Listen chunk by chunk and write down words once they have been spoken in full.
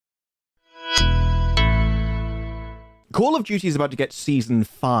Call of Duty is about to get Season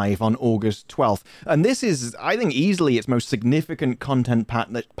 5 on August 12th, and this is, I think, easily its most significant content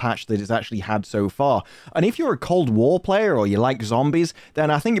patch that it's actually had so far. And if you're a Cold War player or you like zombies,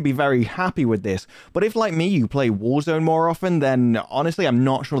 then I think you'd be very happy with this. But if, like me, you play Warzone more often, then honestly, I'm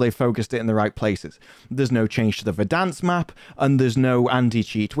not sure they focused it in the right places. There's no change to the Verdansk map, and there's no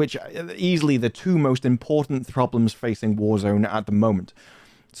anti-cheat, which are easily the two most important problems facing Warzone at the moment.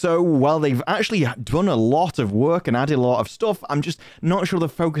 So, while they've actually done a lot of work and added a lot of stuff, I'm just not sure they're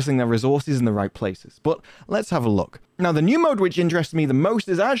focusing their resources in the right places. But let's have a look. Now, the new mode which interests me the most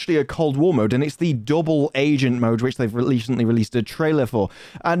is actually a Cold War mode, and it's the Double Agent mode, which they've recently released a trailer for.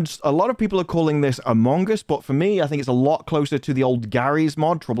 And a lot of people are calling this Among Us, but for me, I think it's a lot closer to the old Gary's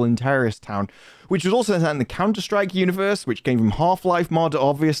mod, Trouble in Terrorist Town, which was also set in the Counter-Strike universe, which came from Half-Life mod,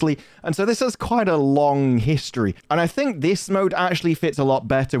 obviously. And so this has quite a long history. And I think this mode actually fits a lot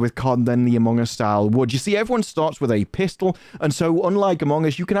better with COD than the Among Us style would. You see, everyone starts with a pistol, and so unlike Among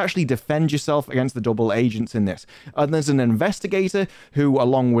Us, you can actually defend yourself against the double agents in this. And there's an investigator who,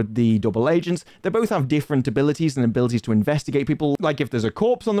 along with the double agents, they both have different abilities and abilities to investigate people. Like if there's a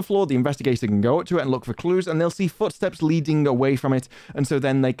corpse on the floor, the investigator can go up to it and look for clues, and they'll see footsteps leading away from it, and so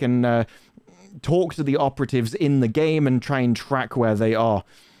then they can talk to the operatives in the game and try and track where they are.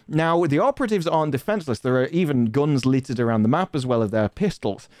 Now, the operatives aren't defenseless. There are even guns littered around the map as well as their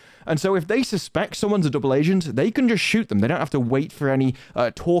pistols. And so if they suspect someone's a double agent, they can just shoot them. They don't have to wait for any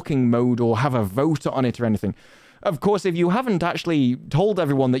talking mode or have a vote on it or anything. Of course, if you haven't actually told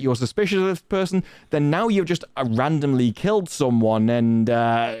everyone that you're suspicious of this person, then now you've just randomly killed someone, and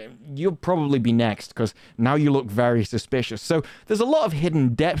you'll probably be next, because now you look very suspicious. So there's a lot of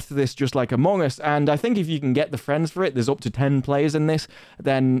hidden depth to this, just like Among Us, and I think if you can get the friends for it, there's up to 10 players in this,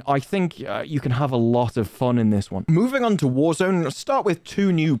 then I think you can have a lot of fun in this one. Moving on to Warzone, let's start with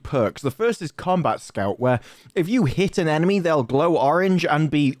two new perks. The first is Combat Scout, where if you hit an enemy, they'll glow orange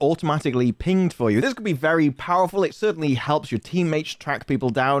and be automatically pinged for you. This could be very powerful. It certainly helps your teammates track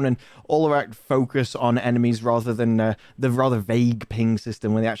people down and all around focus on enemies rather than the rather vague ping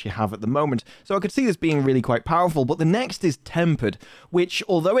system they actually have at the moment. So I could see this being really quite powerful. But the next is Tempered, which,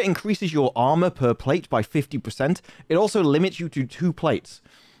 although it increases your armor per plate by 50%, it also limits you to 2 plates.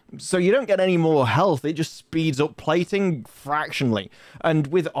 So you don't get any more health, it just speeds up plating fractionally. And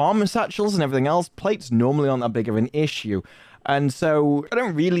with armor satchels and everything else, plates normally aren't that big of an issue. And so I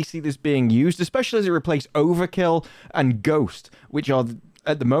don't really see this being used, especially as it replaces Overkill and Ghost, which are,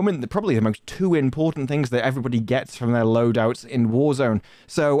 at the moment, probably the most two important things that everybody gets from their loadouts in Warzone.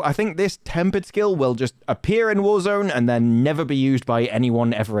 So I think this Tempered skill will just appear in Warzone and then never be used by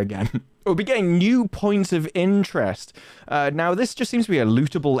anyone ever again. We'll be getting new points of interest. Now, this just seems to be a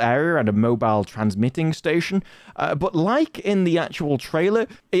lootable area and a mobile transmitting station. But like in the actual trailer,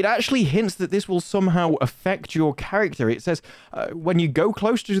 it actually hints that this will somehow affect your character. It says, when you go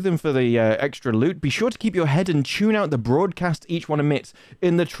close to them for the extra loot, be sure to keep your head and tune out the broadcast each one emits.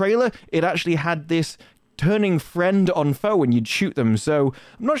 In the trailer, it actually had this turning friend on foe when you'd shoot them. So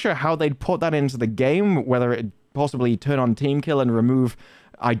I'm not sure how they'd put that into the game, whether it'd possibly turn on team kill and remove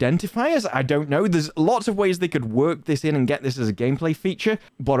identifiers. I don't know. There's lots of ways they could work this in and get this as a gameplay feature,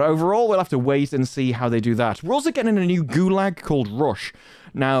 but overall we'll have to wait and see how they do that. We're also getting a new gulag called Rush.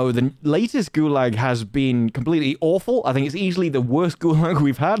 Now, the latest gulag has been completely awful. I think it's easily the worst gulag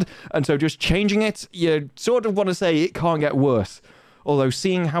we've had, and so just changing it, you sort of want to say it can't get worse. Although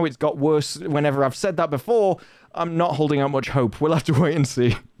seeing how it's got worse whenever I've said that before, I'm not holding out much hope. We'll have to wait and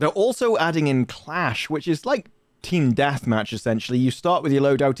see. They're also adding in Clash, which is like team deathmatch, essentially. You start with your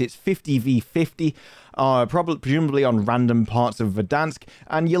loadout, it's 50v50, presumably on random parts of Verdansk,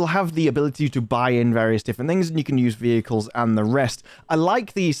 and you'll have the ability to buy in various different things, and you can use vehicles and the rest. I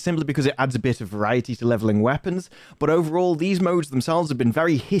like these simply because it adds a bit of variety to leveling weapons, but overall, these modes themselves have been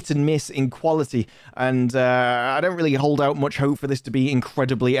very hit and miss in quality, and I don't really hold out much hope for this to be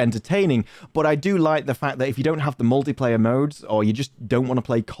incredibly entertaining, but I do like the fact that if you don't have the multiplayer modes, or you just don't want to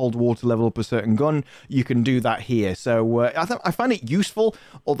play Cold War to level up a certain gun, you can do that here. So I find it useful,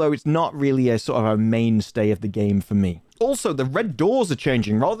 although it's not really a sort of a mainstay of the game for me. Also, the red doors are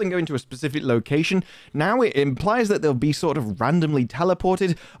changing. Rather than going to a specific location, now it implies that they'll be sort of randomly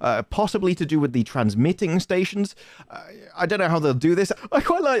teleported, possibly to do with the transmitting stations. I don't know how they'll do this. I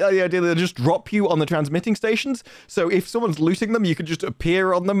quite like the idea that they'll just drop you on the transmitting stations, so if someone's looting them, you can just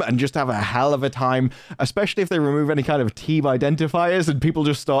appear on them and just have a hell of a time, especially if they remove any kind of team identifiers and people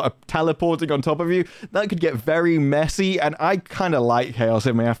just start teleporting on top of you. That could get very messy, and I kind of like chaos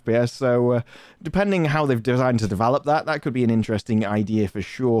in my FPS, so depending how they've designed to develop that That could be an interesting idea for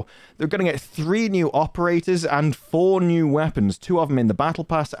sure. They're going to get 3 new operators and 4 new weapons, 2 of them in the Battle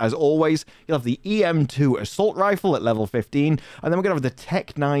Pass. As always, you'll have the EM2 assault rifle at level 15, and then we're going to have the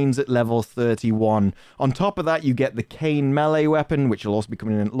Tech 9s at level 31. On top of that, you get the Kane melee weapon, which will also be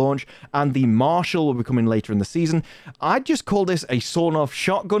coming in at launch, and the Marshall will be coming later in the season. I'd just call this a sawn-off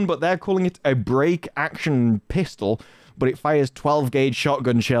shotgun, but they're calling it a break-action pistol, but it fires 12-gauge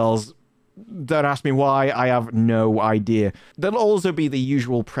shotgun shells. Don't ask me why, I have no idea. There'll also be the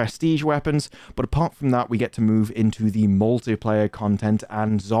usual prestige weapons, but apart from that, we get to move into the multiplayer content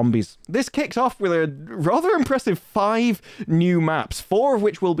and zombies. This kicks off with a rather impressive 5 new maps, 4 of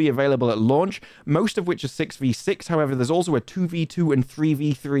which will be available at launch, most of which are 6v6. However, there's also a 2v2 and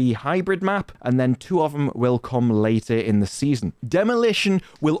 3v3 hybrid map, and then 2 of them will come later in the season. Demolition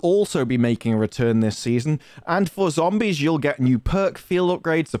will also be making a return this season, and for zombies, you'll get new perk, field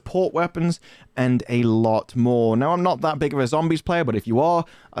upgrades, support weapons, and a lot more. Now, I'm not that big of a zombies player, but if you are,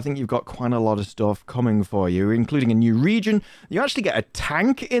 I think you've got quite a lot of stuff coming for you, including a new region. You actually get a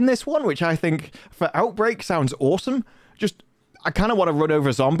tank in this one, which I think for Outbreak sounds awesome. Just, I kind of want to run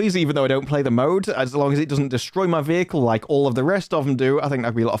over zombies, even though I don't play the mode, as long as it doesn't destroy my vehicle like all of the rest of them do. I think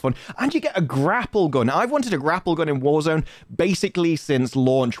that'd be a lot of fun. And you get a grapple gun. I've wanted a grapple gun in Warzone basically since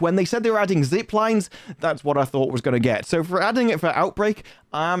launch. When they said they were adding zip lines, that's what I thought was going to get. So for adding it for Outbreak,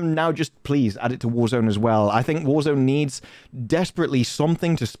 I'm now just, please, add it to Warzone as well. I think Warzone needs desperately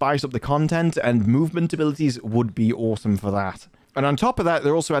something to spice up the content, and movement abilities would be awesome for that. And on top of that,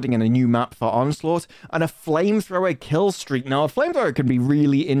 they're also adding in a new map for Onslaught and a flamethrower kill streak. Now, a flamethrower can be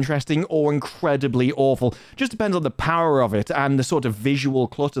really interesting or incredibly awful. Just depends on the power of it and the sort of visual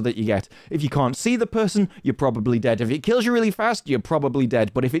clutter that you get. If you can't see the person, you're probably dead. If it kills you really fast, you're probably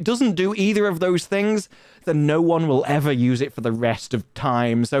dead. But if it doesn't do either of those things, then no one will ever use it for the rest of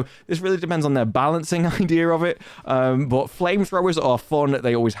time. So this really depends on their balancing idea of it. But flamethrowers are fun.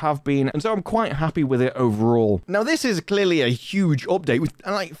 They always have been. And so I'm quite happy with it overall. Now, this is clearly a huge update with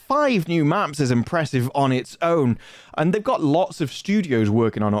like 5 new maps is impressive on its own, and they've got lots of studios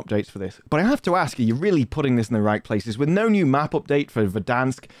working on updates for this. But I have to ask, are you really putting this in the right places? With no new map update for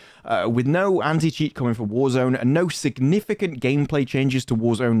Verdansk, with no anti-cheat coming for Warzone, and no significant gameplay changes to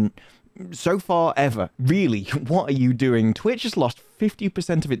Warzone so far ever. Really, what are you doing? Twitch has lost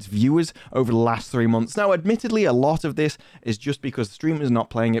 50% of its viewers over the last 3 months. Now, admittedly, a lot of this is just because the streamer's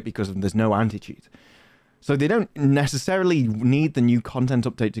not playing it because there's no anti-cheat. So they don't necessarily need the new content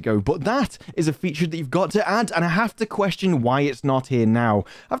update to go, but that is a feature that you've got to add, and I have to question why it's not here now.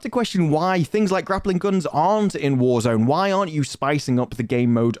 I have to question why things like grappling guns aren't in Warzone. Why aren't you spicing up the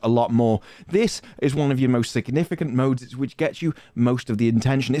game mode a lot more? This is one of your most significant modes, which gets you most of the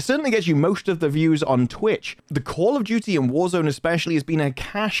attention. It certainly gets you most of the views on Twitch. The Call of Duty and Warzone especially has been a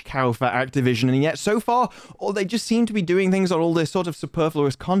cash cow for Activision, and yet so far, they just seem to be doing things on all this sort of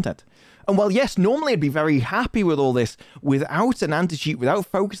superfluous content. And while yes, normally I'd be very happy with all this without an anti-cheat, without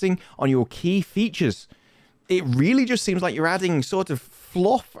focusing on your key features, it really just seems like you're adding sort of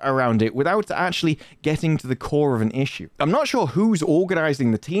fluff around it without actually getting to the core of an issue. I'm not sure who's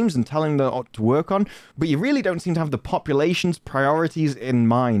organizing the teams and telling them what to work on, but you really don't seem to have the population's priorities in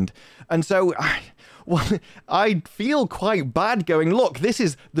mind. And so well, I feel quite bad going, look, this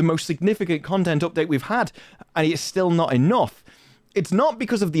is the most significant content update we've had, and it's still not enough. It's not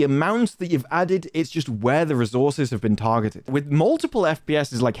because of the amounts that you've added, it's just where the resources have been targeted. With multiple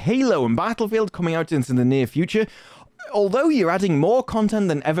FPSs like Halo and Battlefield coming out in the near future, although you're adding more content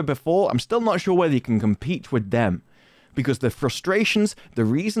than ever before, I'm still not sure whether you can compete with them. Because the frustrations, the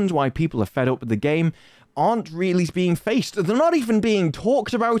reasons why people are fed up with the game, aren't really being faced. They're not even being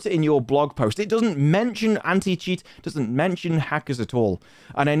talked about in your blog post. It doesn't mention anti-cheat, doesn't mention hackers at all.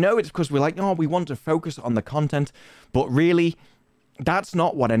 And I know it's because we're like, oh, we want to focus on the content, but really, that's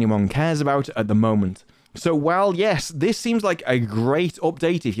not what anyone cares about at the moment. So while, yes, this seems like a great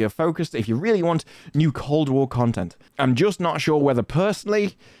update if you're focused, if you really want new Cold War content, I'm just not sure whether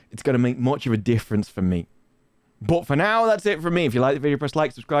personally it's going to make much of a difference for me. But for now, that's it from me. If you like the video, press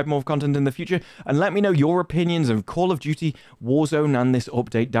like, subscribe for more content in the future, and let me know your opinions of Call of Duty, Warzone, and this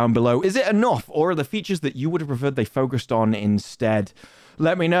update down below. Is it enough, or are the features that you would have preferred they focused on instead?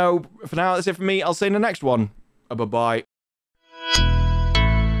 Let me know. For now, that's it from me. I'll see you in the next one. Bye-bye.